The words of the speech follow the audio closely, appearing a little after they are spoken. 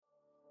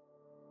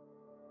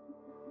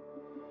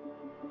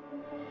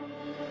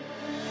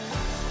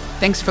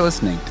Thanks for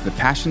listening to the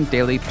Passion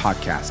Daily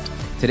Podcast.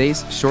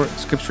 Today's short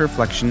scripture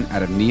reflection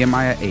out of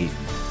Nehemiah 8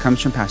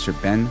 comes from Pastor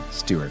Ben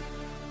Stewart.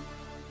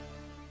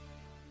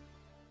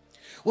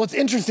 Well, it's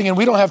interesting, and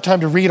we don't have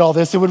time to read all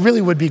this. It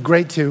really would be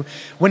great to.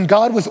 When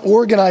God was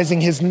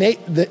organizing his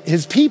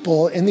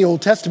people in the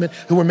Old Testament,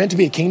 who were meant to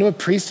be a kingdom of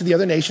priests to the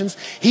other nations,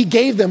 he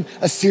gave them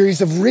a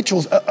series of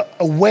rituals,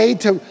 a way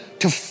to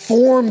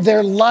form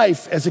their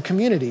life as a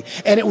community.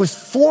 And it was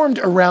formed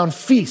around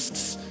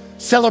feasts,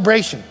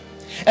 celebration.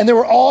 And there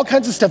were all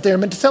kinds of stuff they were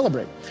meant to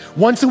celebrate.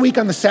 Once a week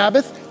on the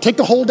Sabbath, take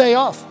the whole day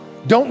off.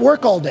 Don't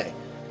work all day.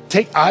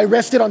 I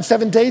rested on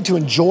seventh day to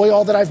enjoy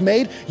all that I've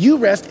made. You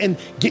rest and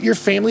get your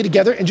family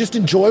together and just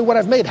enjoy what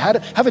I've made.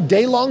 Have a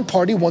day-long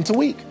party once a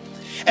week.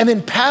 And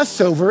then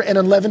Passover and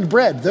unleavened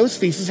bread, those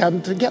feasts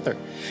happen together.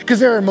 Because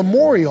they're a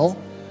memorial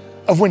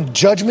of when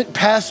judgment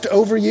passed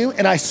over you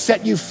and I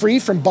set you free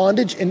from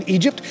bondage in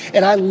Egypt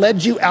and I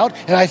led you out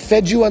and I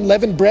fed you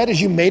unleavened bread as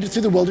you made it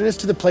through the wilderness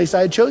to the place I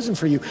had chosen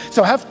for you.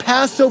 So have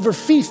Passover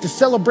feast, a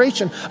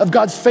celebration of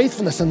God's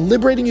faithfulness and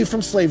liberating you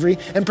from slavery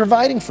and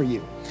providing for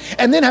you.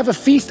 And then have a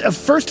feast of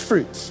first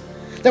fruits,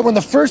 that when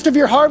the first of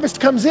your harvest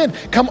comes in,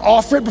 come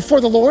offer it before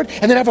the Lord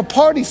and then have a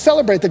party,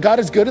 celebrate that God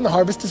is good and the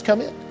harvest has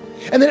come in.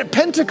 And then at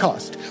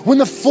Pentecost, when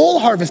the full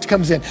harvest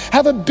comes in,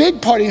 have a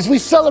big party as we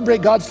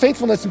celebrate God's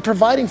faithfulness in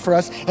providing for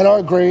us in our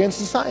agrarian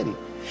society.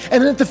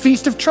 And then at the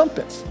Feast of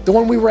Trumpets, the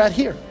one we were at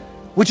here,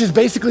 which is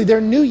basically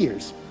their New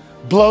Year's.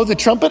 Blow the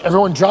trumpet,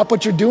 everyone drop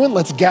what you're doing,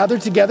 let's gather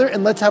together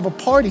and let's have a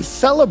party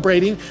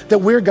celebrating that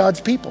we're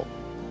God's people.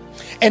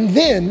 And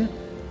then,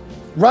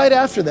 right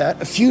after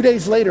that, a few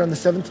days later on the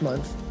 7th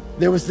month,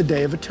 there was the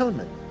Day of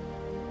Atonement.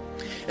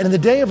 And in the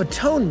Day of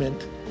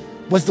Atonement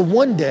was the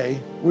one day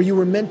where you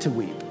were meant to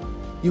weep.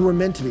 You were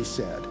meant to be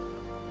sad.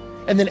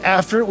 And then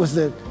after it was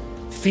the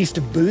Feast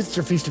of Booths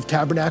or Feast of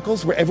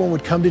Tabernacles, where everyone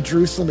would come to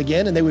Jerusalem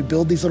again and they would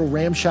build these little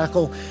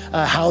ramshackle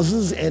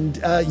houses and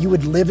you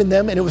would live in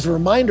them. And it was a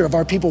reminder of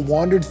our people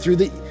wandered through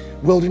the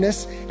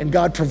wilderness and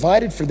God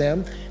provided for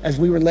them as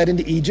we were led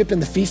into Egypt.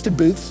 And the Feast of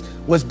Booths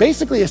was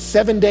basically a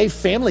 7-day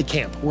family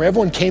camp where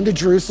everyone came to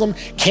Jerusalem,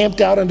 camped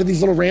out under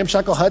these little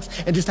ramshackle huts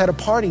and just had a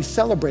party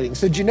celebrating.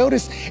 So did you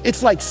notice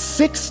it's like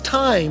 6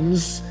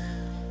 times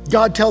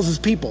God tells his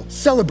people,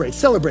 celebrate,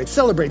 celebrate,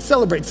 celebrate,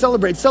 celebrate,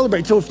 celebrate,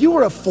 celebrate. So if you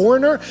were a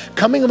foreigner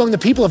coming among the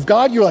people of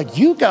God, you're like,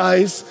 you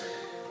guys,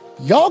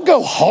 y'all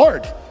go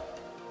hard.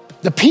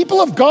 The people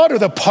of God are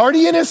the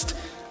partyingest,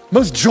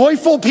 most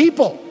joyful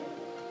people.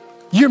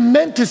 You're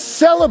meant to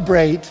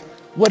celebrate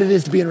what it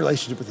is to be in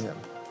relationship with him.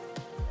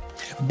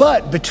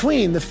 But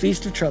between the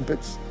Feast of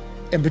Trumpets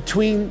and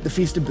between the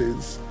Feast of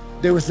Booths,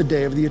 there was the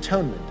Day of the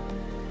Atonement.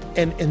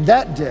 And in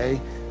that day,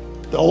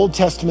 the Old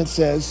Testament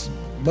says,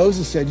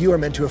 Moses said, you are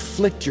meant to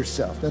afflict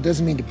yourself. That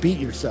doesn't mean to beat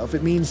yourself.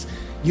 It means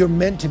you're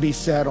meant to be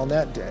sad on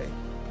that day.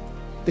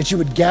 That you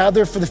would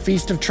gather for the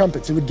Feast of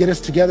Trumpets. It would get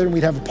us together and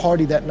we'd have a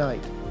party that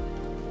night.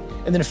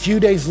 And then a few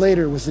days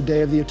later was the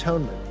Day of the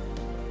Atonement.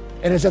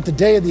 And it's at the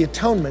Day of the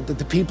Atonement that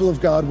the people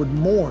of God would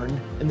mourn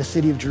in the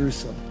city of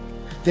Jerusalem.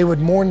 They would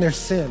mourn their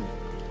sin.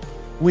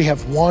 We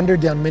have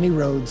wandered down many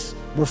roads.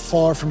 We're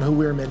far from who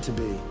we're meant to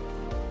be.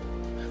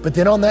 But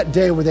then on that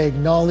day where they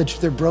acknowledged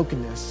their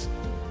brokenness,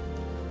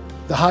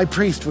 the high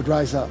priest would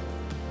rise up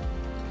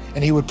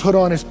and he would put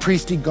on his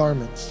priestly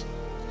garments.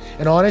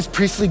 And on his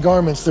priestly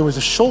garments, there was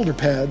a shoulder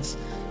pads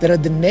that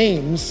had the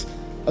names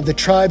of the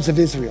tribes of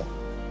Israel,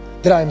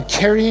 that I'm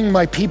carrying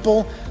my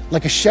people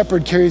like a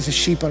shepherd carries a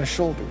sheep on his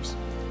shoulders.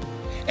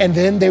 And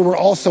then they were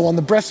also on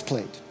the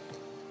breastplate.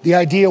 The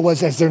idea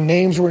was as their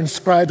names were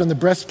inscribed on the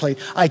breastplate,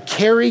 I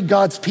carry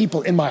God's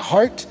people in my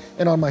heart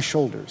and on my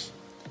shoulders.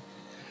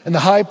 And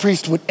the high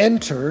priest would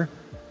enter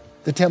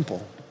the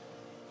temple.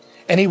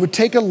 And he would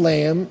take a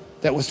lamb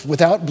that was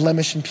without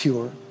blemish and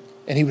pure,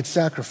 and he would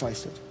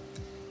sacrifice it.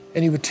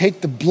 And he would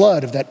take the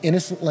blood of that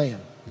innocent lamb,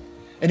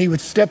 and he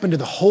would step into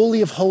the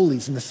Holy of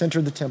Holies in the center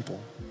of the temple.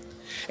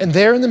 And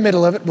there in the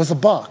middle of it was a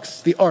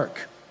box, the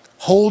ark,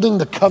 holding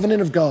the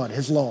covenant of God,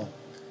 his law.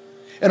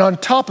 And on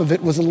top of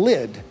it was a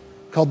lid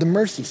called the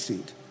mercy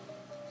seat.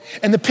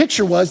 And the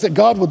picture was that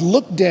God would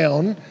look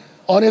down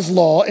on his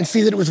law and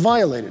see that it was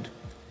violated.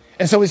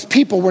 And so his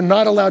people were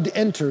not allowed to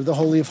enter the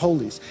Holy of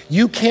Holies.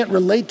 You can't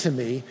relate to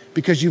me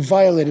because you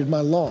violated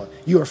my law.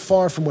 You are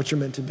far from what you're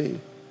meant to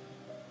be.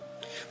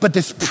 But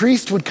this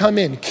priest would come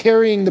in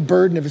carrying the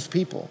burden of his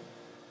people.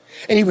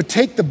 And he would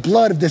take the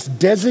blood of this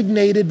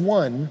designated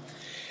one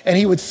and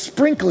he would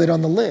sprinkle it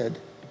on the lid.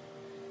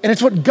 And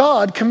it's what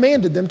God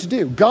commanded them to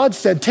do. God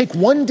said, take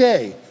one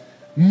day,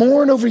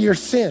 mourn over your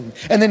sin,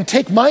 and then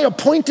take my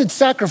appointed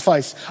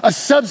sacrifice, a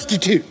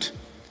substitute,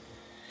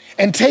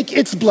 and take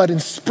its blood and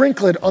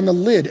sprinkle it on the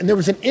lid. And there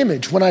was an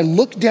image. When I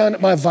look down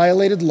at my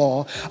violated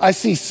law, I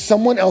see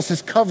someone else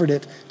has covered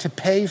it to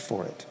pay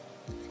for it.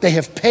 They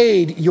have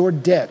paid your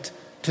debt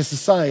to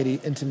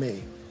society and to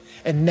me.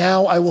 And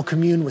now I will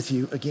commune with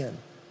you again.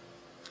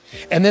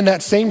 And then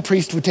that same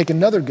priest would take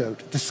another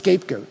goat, the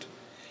scapegoat,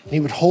 and he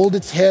would hold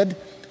its head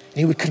and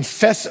he would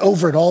confess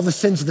over it all the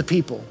sins of the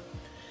people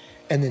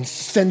and then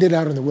send it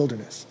out in the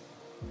wilderness.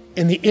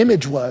 And the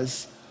image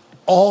was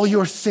all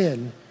your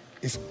sin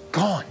is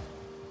gone.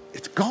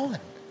 It's gone.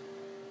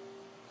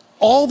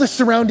 All the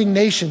surrounding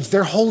nations,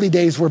 their holy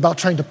days were about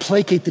trying to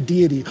placate the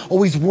deity,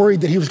 always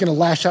worried that he was going to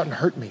lash out and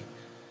hurt me.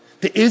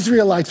 The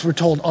Israelites were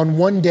told on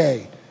one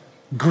day,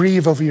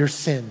 grieve over your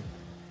sin.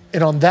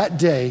 And on that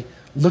day,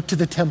 look to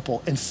the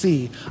temple and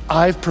see,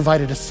 I've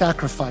provided a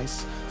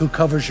sacrifice who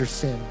covers your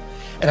sin.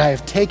 And I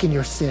have taken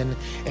your sin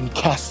and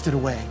cast it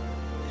away.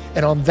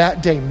 And on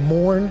that day,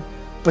 mourn,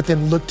 but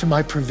then look to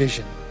my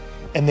provision.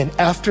 And then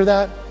after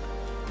that,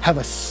 have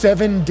a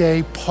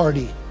 7-day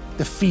party,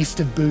 the Feast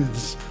of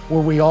Booths,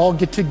 where we all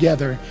get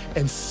together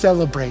and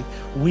celebrate.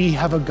 We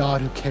have a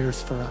God who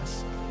cares for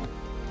us.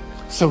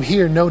 So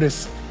here,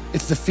 notice,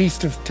 it's the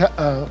Feast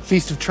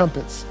of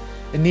Trumpets.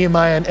 And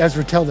Nehemiah and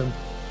Ezra tell them,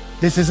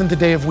 this isn't the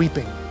day of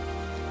weeping.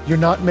 You're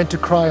not meant to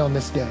cry on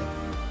this day.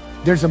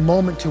 There's a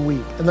moment to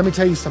weep. And let me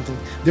tell you something.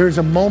 There is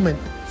a moment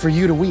for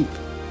you to weep.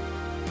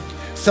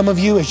 Some of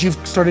you, as you've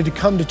started to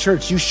come to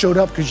church, you showed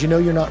up because you know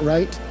you're not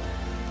right.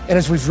 And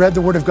as we've read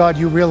the Word of God,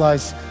 you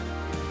realize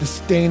the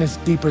stain is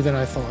deeper than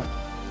I thought.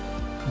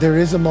 There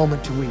is a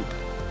moment to weep.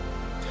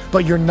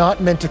 But you're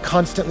not meant to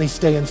constantly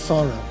stay in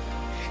sorrow.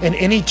 And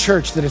any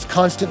church that is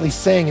constantly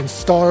saying in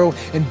sorrow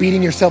and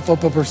beating yourself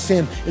up over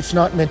sin, it's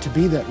not meant to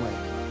be that way.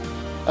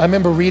 I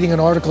remember reading an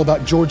article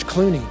about George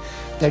Clooney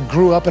that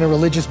grew up in a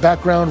religious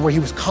background where he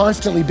was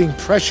constantly being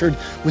pressured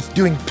with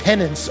doing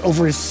penance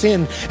over his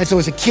sin. And so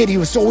as a kid, he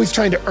was always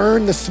trying to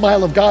earn the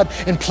smile of God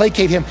and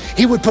placate him.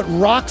 He would put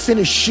rocks in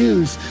his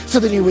shoes so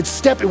that he would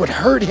step, it would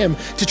hurt him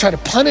to try to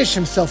punish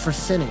himself for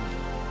sinning.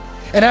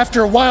 And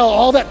after a while,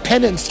 all that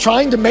penance,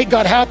 trying to make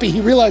God happy,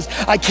 he realized,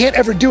 I can't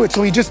ever do it.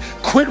 So he just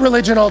quit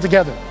religion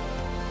altogether.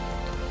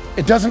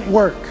 It doesn't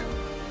work.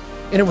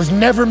 And it was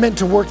never meant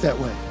to work that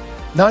way.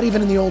 Not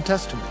even in the Old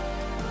Testament.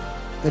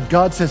 That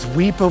God says,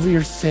 weep over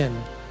your sin,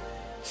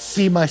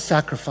 see my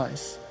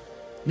sacrifice,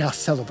 now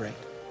celebrate.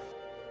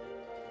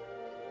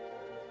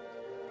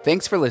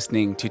 Thanks for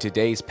listening to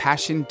today's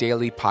Passion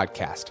Daily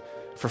podcast.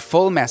 For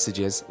full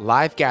messages,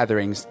 live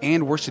gatherings,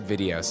 and worship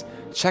videos,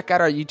 check out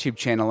our YouTube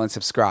channel and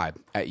subscribe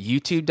at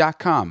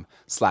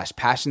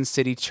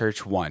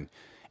youtube.com/PassionCityChurch1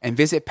 and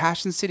visit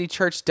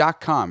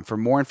PassionCityChurch.com for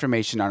more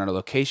information on our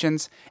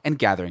locations and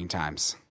gathering times.